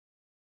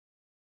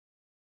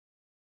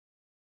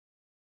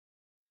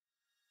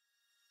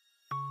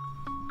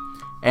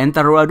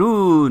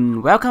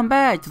Entaruadun! Welcome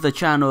back to the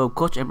channel of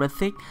Coach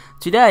EmRatThich.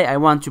 Today I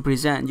want to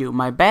present you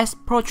my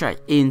best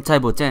project in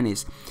table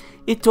tennis.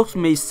 It took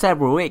me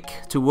several weeks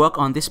to work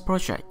on this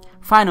project.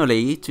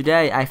 Finally,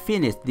 today I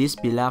finished this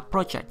beloved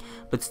project,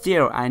 but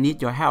still I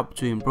need your help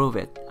to improve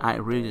it. I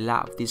really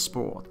love this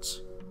sport.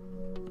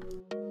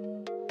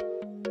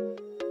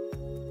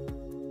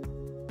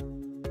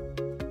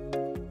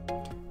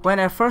 When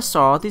I first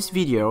saw this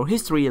video,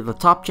 history of the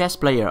top chess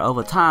player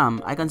over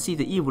time, I can see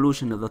the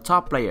evolution of the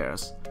top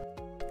players.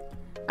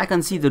 I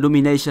can see the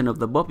domination of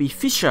the Bobby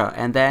Fischer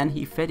and then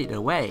he faded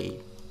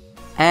away.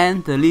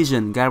 And the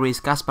legend Garry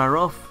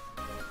Kasparov.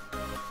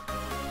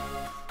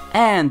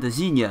 And the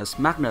genius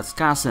Magnus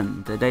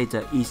Carlsen. The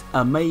data is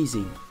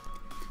amazing.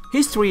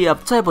 History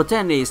of table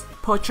tennis,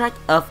 portrait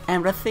of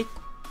EmRatThich.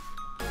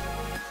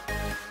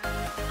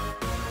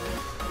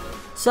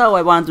 So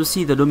I want to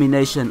see the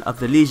domination of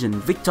the legend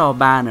Victor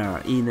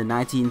Banner in the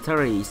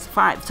 1930s,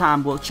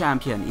 5-time world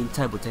champion in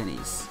table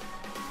tennis.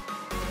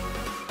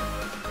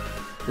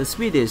 The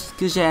Swedish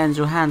Christian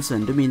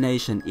Johansson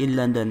domination in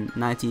London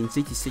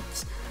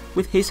 1966.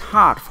 With his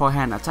hard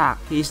forehand attack,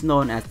 he is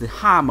known as the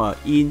hammer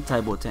in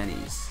table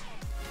tennis.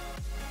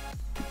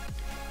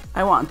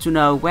 I want to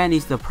know when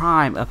is the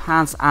prime of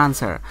Hans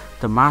Answer,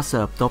 the master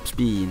of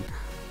topspin.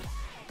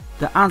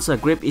 The answer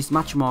grip is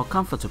much more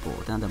comfortable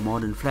than the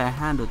modern flare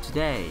handle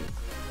today.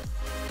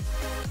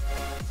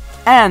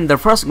 And the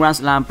first Grand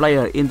Slam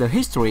player in the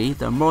history,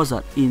 the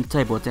Mozart in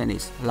table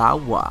tennis, Lao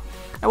Hua.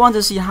 I want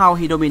to see how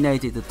he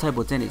dominated the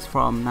table tennis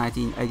from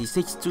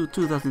 1986 to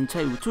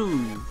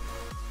 2022.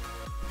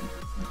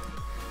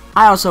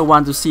 I also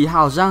want to see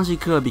how Zhang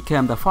Zhike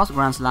became the first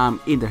Grand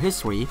Slam in the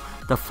history,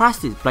 the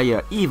fastest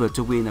player ever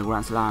to win a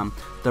Grand Slam,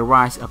 the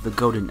rise of the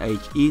golden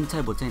age in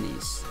table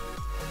tennis.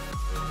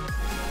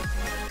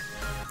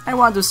 I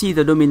want to see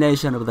the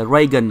domination of the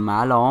Regan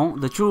Ma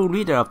Long, the true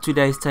leader of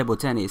today's table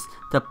tennis,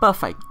 the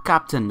perfect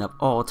captain of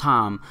all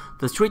time,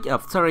 the streak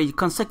of 30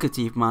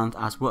 consecutive months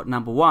as world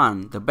number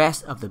 1, the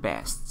best of the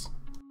best.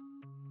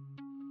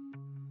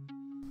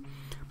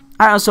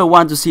 I also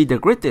want to see the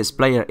greatest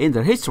player in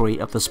the history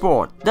of the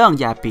sport, Deng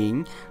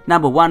Yaping,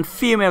 number 1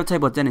 female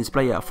table tennis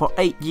player for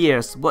 8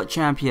 years, world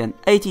champion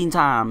 18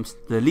 times,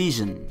 the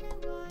legend.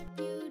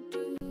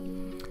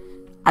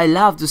 I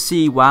love to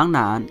see Wang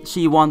Nan.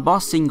 She won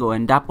both single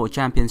and double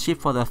championship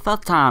for the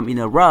 3rd time in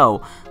a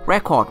row,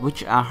 records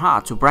which are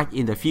hard to break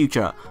in the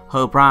future,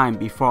 her prime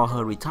before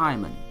her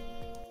retirement.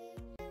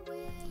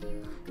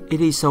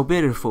 It is so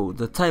beautiful,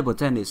 the table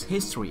tennis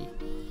history.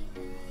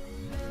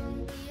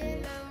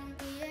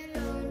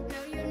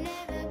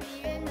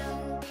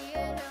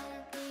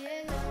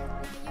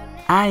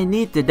 I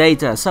need the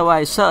data, so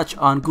I search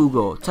on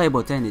Google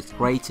table tennis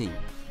rating.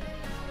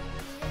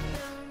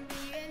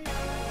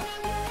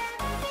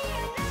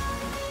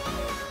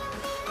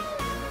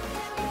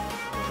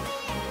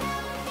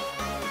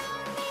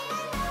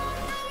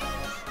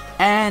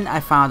 And I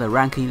found a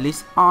ranking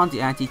list on the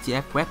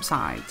ITTF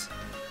website.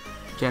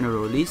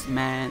 General list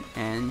man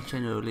and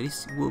general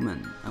list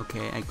woman.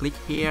 Okay, I click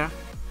here.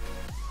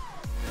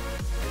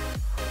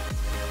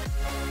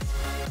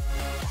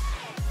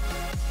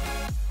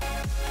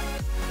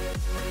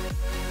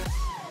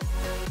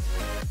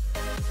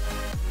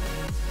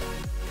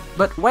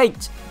 But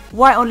wait,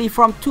 why only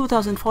from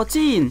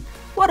 2014?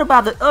 What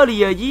about the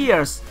earlier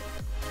years?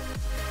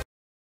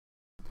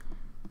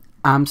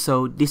 I'm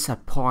so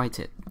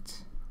disappointed.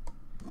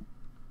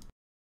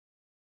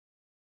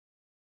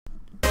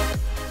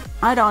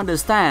 I don't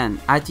understand.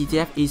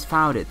 ITTF is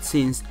founded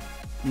since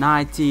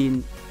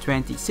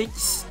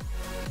 1926.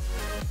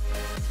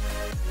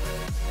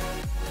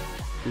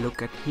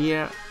 Look at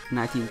here,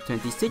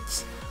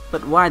 1926.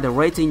 But why the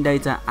rating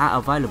data are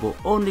available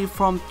only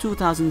from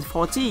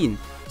 2014?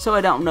 So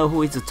I don't know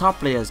who is the top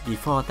players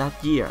before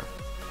that year.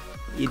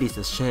 It is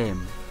a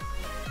shame.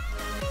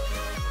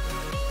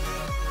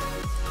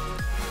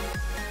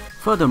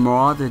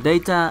 Furthermore, the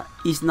data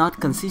is not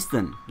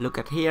consistent. Look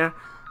at here.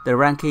 The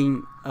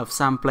ranking of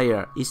some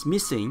player is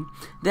missing.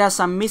 There are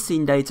some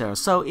missing data,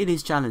 so it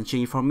is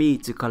challenging for me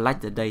to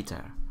collect the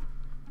data.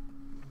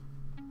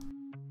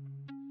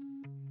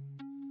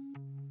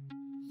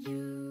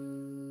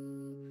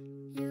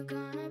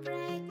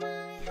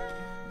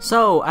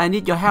 So I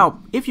need your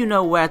help. If you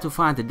know where to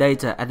find the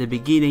data at the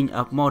beginning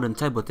of modern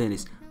table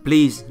tennis,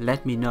 please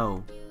let me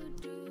know.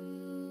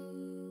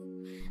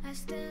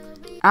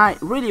 I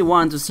really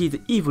want to see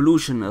the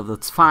evolution of the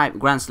 5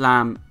 Grand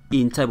Slam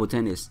in table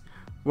tennis.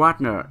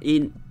 Wagner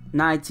in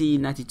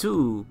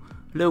 1992,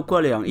 Liu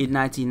Guoliang in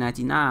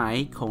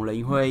 1999, Kong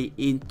Linghui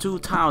in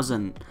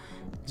 2000,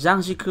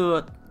 Zhang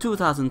Zhike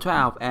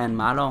 2012 and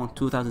Ma Long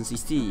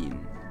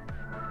 2016.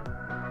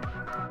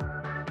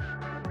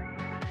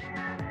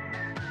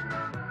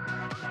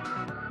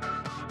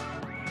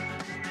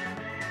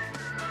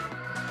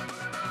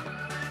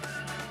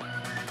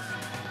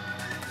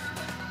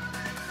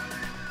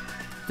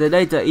 The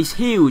data is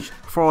huge,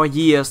 4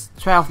 years,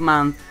 12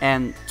 months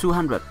and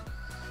 200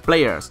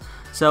 players,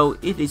 so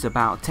it is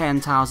about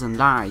 10,000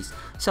 lines,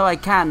 so I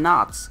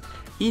cannot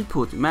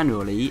input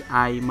manually,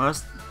 I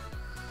must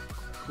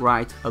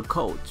write a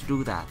code to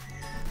do that.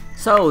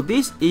 So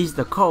this is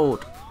the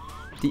code,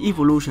 the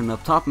evolution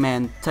of top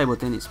man table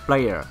tennis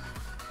player.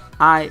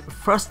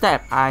 First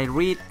step, I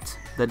read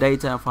the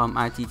data from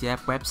ITTF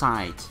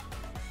website.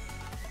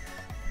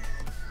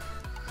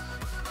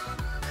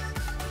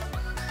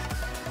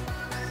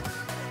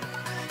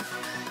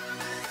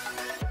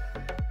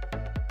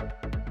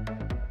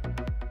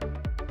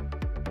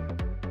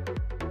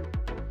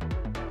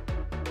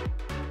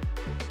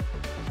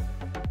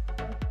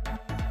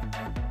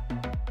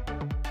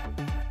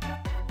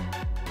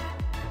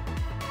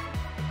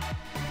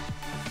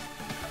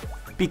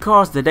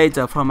 Because the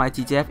data from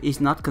ITTF is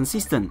not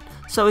consistent,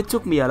 so it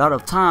took me a lot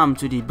of time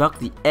to debug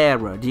the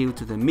error due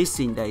to the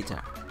missing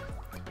data.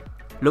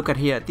 Look at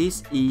here,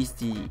 this is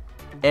the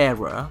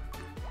error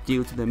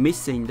due to the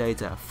missing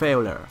data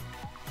failure.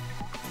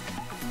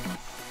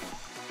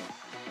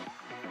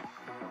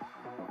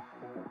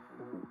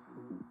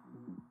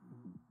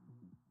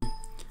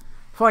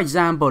 For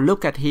example,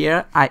 look at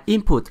here, I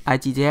input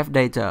ITTF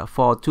data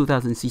for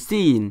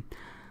 2016.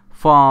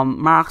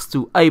 From March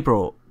to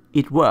April,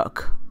 it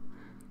worked.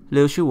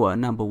 Liu Shuwen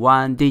number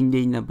 1, Ding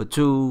Ding number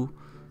 2,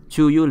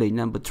 Chu Yulin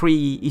number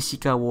 3,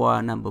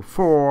 Ishikawa number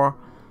 4.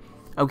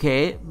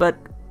 Okay, but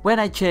when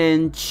I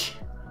change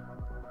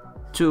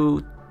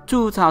to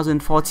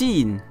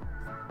 2014,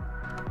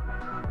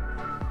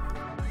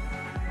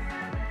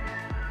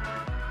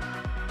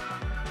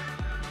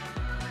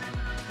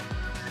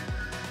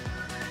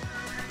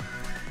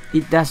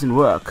 it doesn't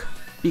work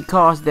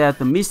because there's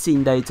the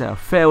missing data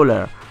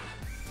failure.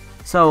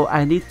 So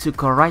I need to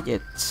correct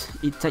it.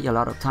 It takes a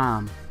lot of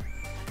time.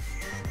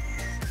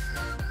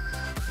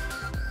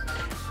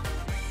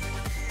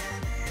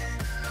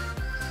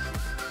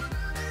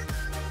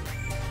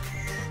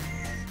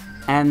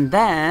 And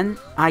then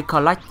I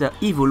collect the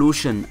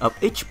evolution of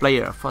each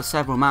player for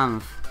several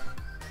months.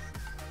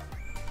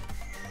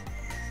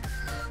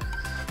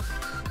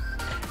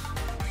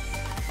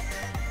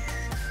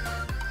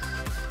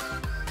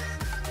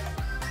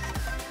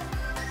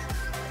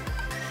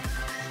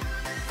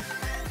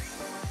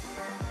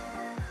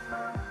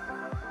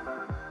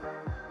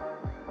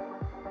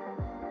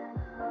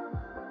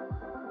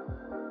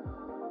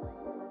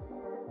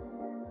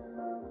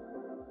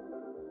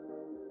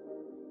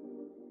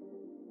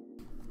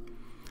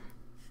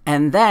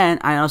 And then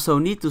I also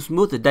need to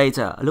smooth the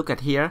data. Look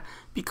at here,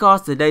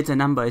 because the data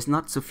number is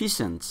not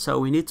sufficient, so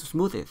we need to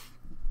smooth it.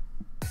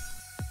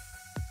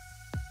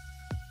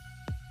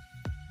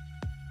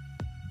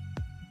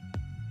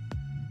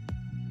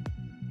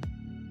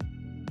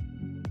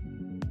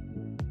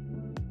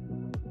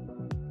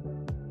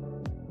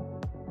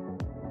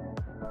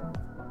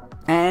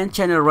 And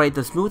generate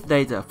the smooth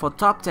data for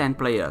top 10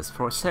 players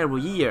for several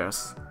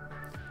years.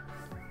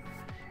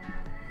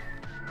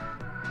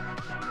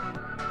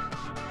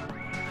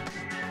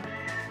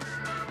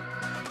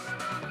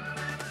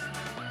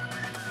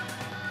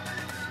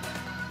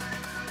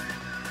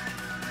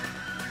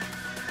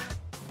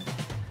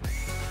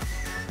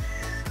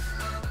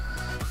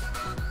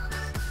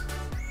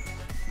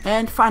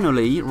 And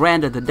finally,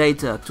 render the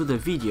data to the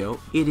video.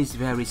 It is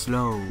very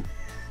slow.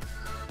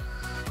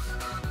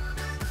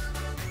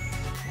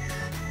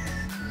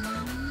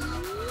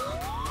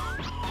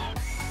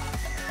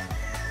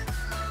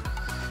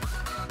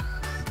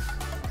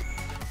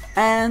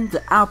 And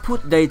the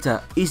output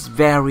data is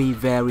very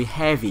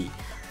heavy.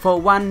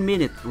 For 1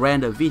 minute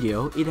render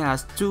video, it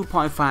has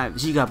 2.5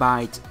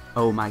 GB.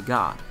 Oh my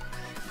god.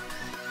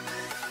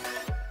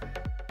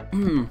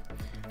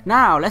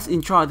 Now let's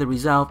enjoy the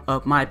result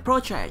of my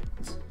project.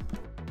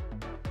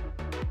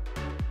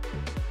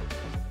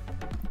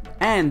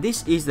 And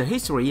this is the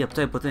history of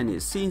table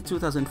tennis since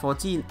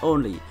 2014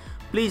 only.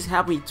 Please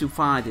help me to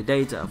find the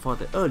data for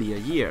the earlier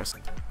years.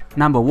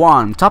 Number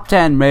 1. Top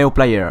 10 male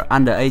player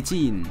under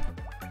 18.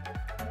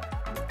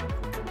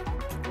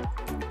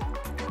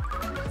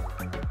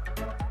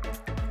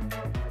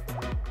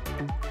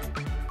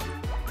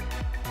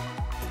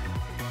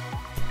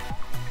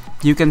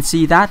 You can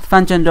see that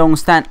Fan Zhendong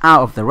stands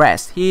out of the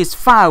rest. He is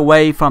far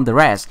away from the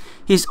rest.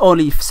 He's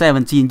only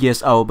 17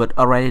 years old but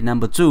already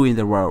number 2 in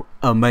the world.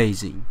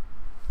 Amazing.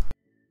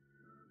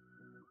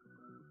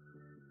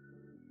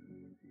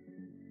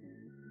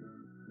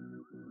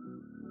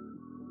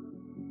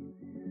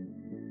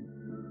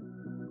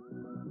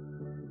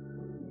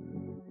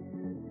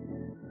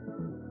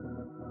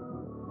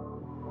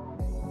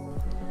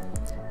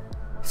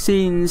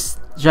 Since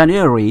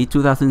January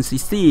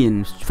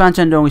 2016, Fan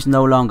Zhendong is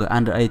no longer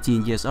under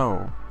 18 years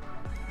old.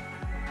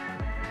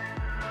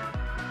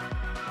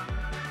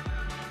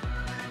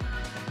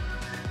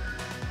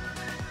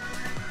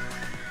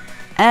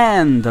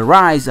 And the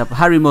rise of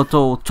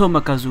Harimoto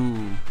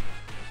Tomokazu.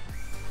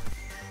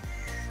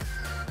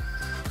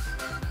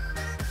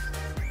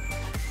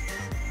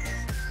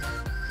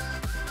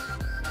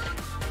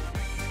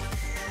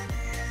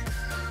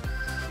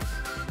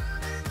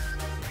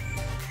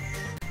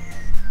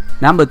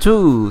 Number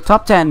 2.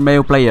 Top 10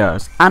 male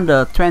players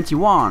under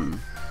 21.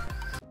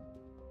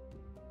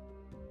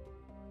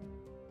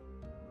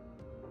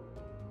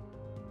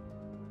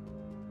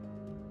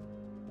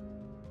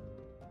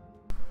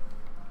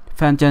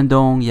 Fan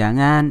Zhendong, Yang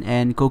An,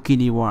 and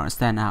Kokiniwa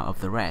stand out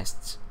of the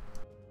rest.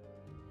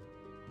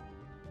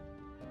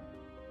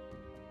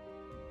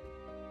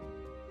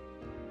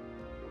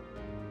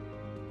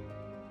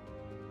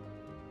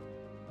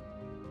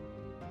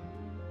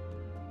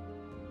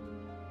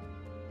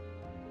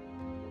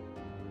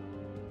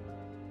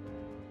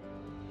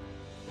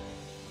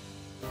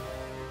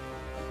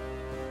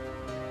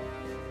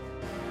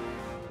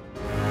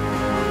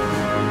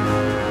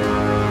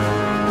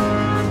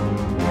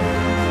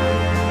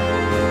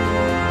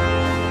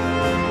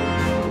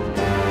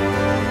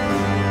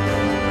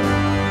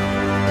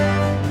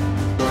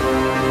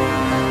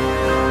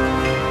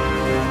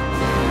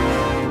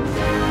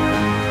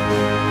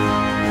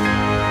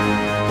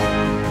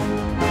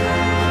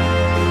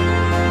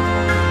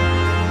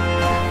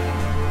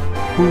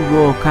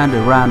 Miu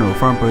Hirano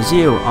from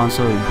Brazil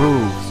also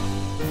improves.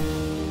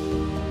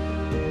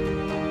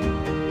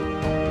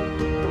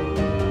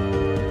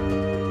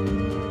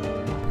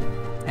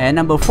 And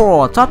number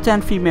 4, top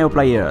 10 female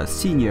players,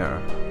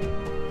 senior.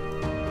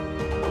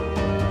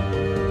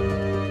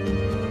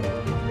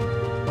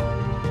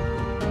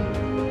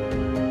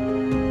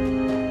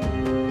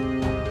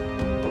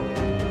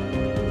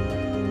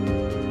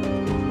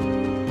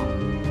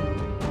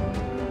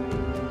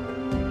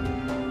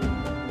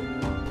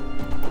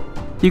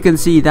 You can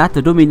see that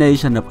the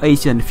domination of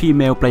Asian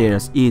female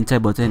players in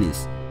table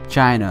tennis: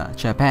 China,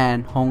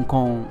 Japan, Hong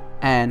Kong,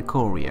 and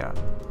Korea.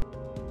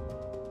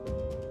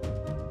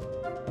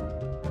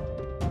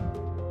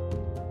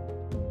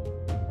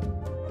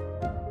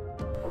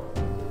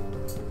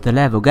 The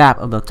level gap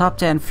of the top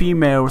 10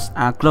 females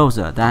are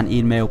closer than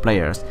in male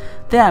players.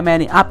 There are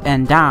many up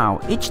and down.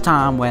 Each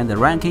time when the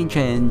ranking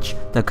change,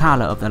 the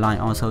color of the line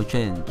also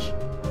change.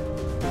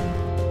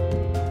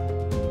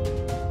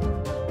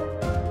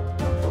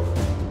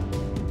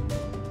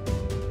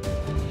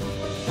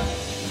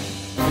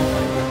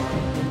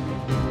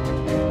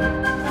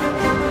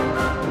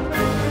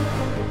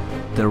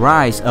 The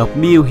rise of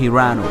Miu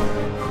Hirano.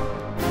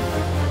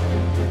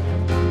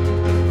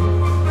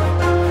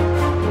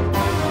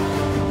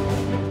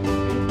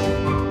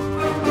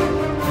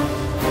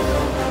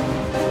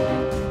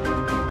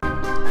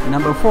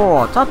 Number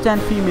 4, top 10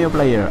 female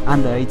player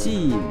under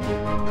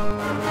 18.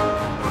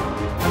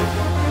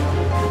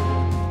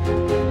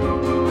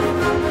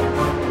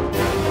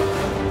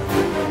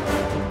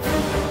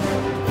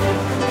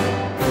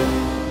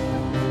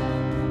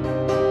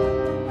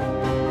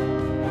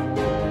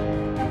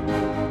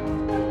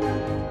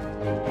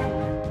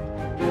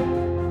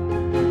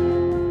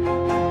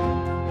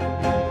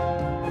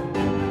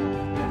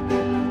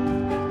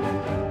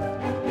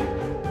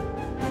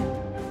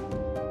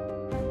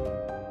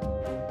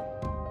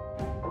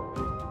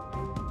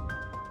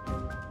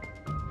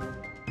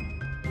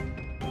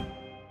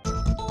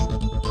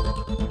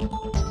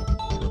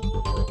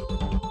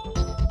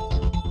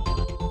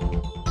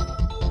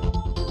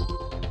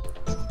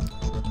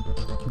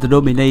 The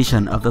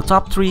domination of the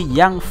top 3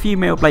 young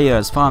female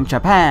players from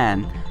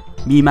Japan: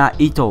 Mima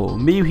Ito,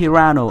 Miu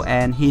Hirano,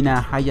 and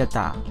Hina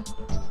Hayata.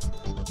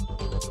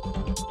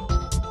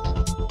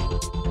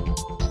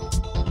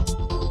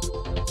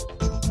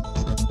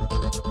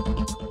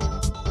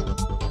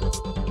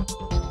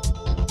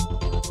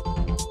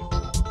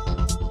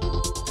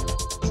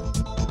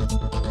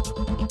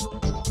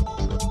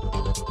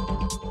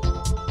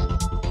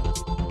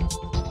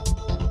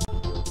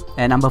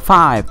 And number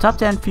 5, top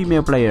 10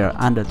 female player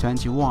under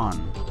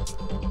 21.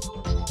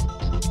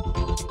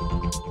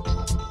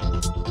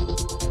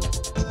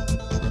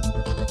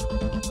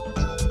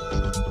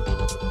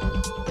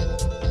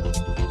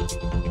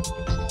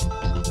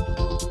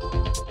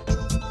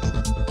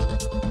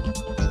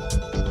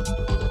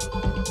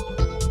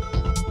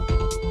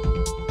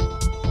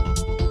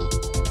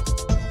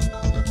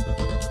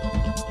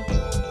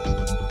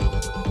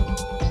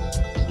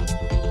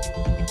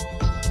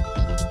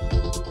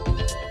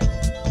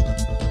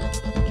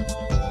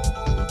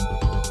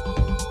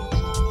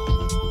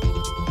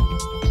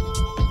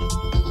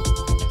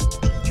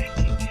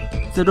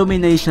 The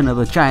domination of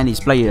the Chinese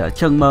player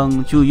Chen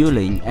Meng, Zhu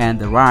Yuling, and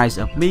the rise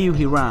of Miu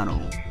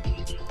Hirano.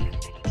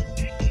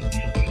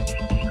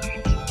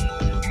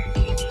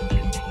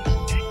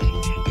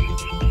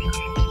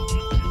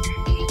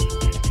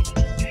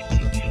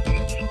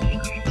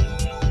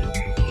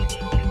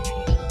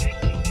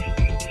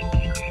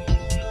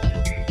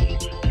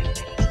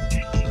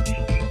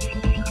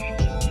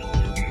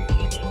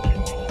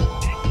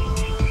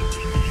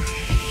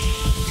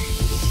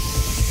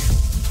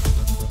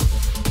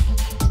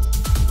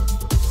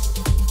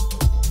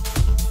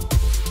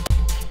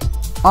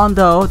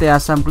 Although there are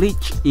some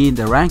glitch in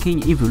the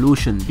ranking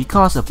evolution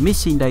because of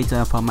missing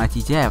data from my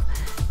TTF,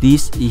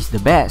 this is the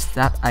best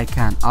that I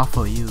can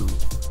offer you.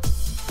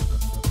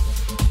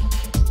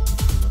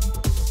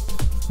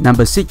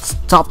 Number 6,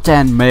 top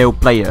 10 male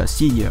player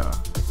senior.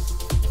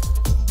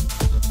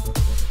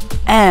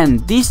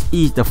 And this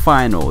is the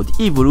final,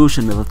 the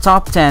evolution of the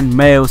top 10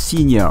 male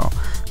senior.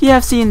 You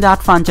have seen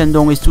that Fan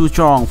Zhendong is too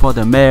strong for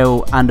the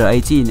male under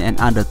 18 and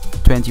under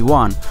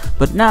 21,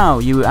 but now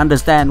you will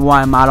understand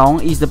why Ma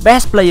Long is the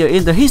best player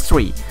in the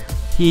history.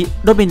 He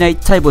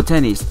dominates table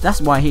tennis,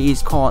 that's why he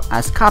is called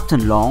as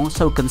Captain Long,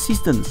 so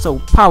consistent, so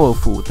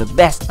powerful, the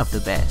best of the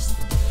best.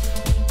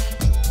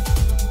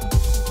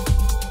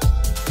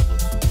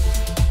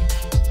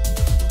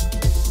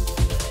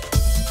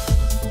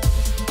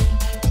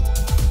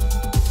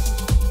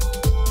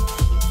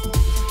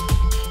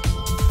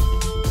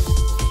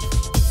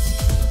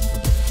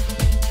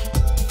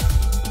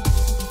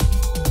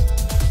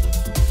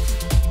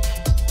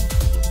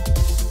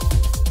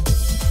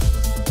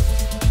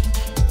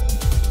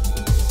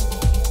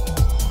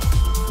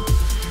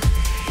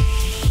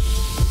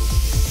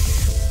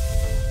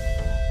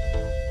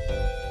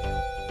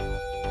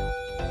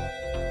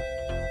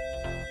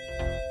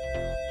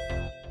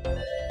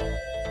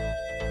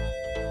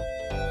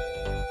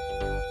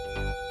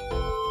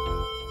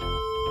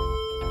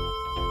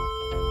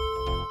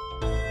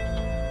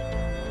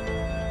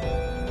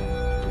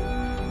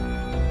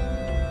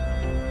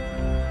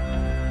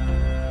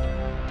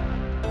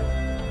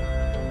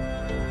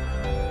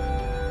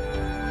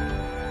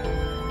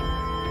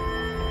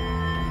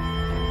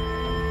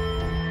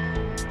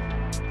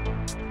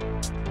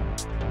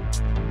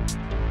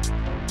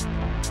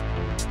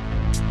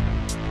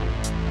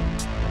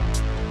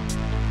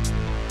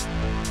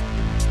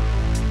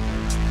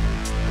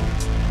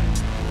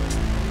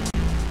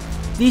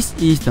 This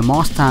is the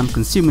most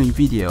time-consuming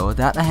video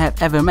that I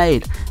have ever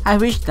made. I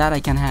wish that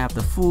I can have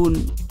the full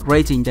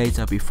rating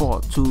data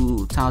before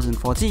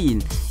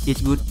 2014.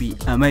 It would be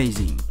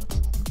amazing.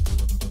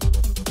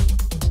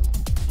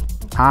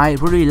 I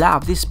really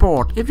love this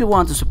sport. If you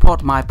want to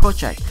support my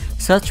project,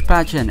 search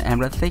page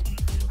EmRatThich.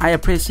 I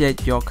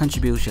appreciate your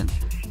contribution.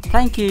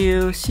 Thank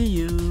you. See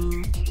you.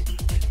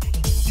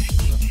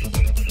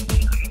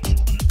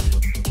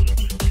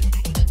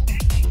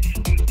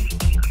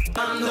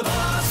 I'm the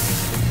boss.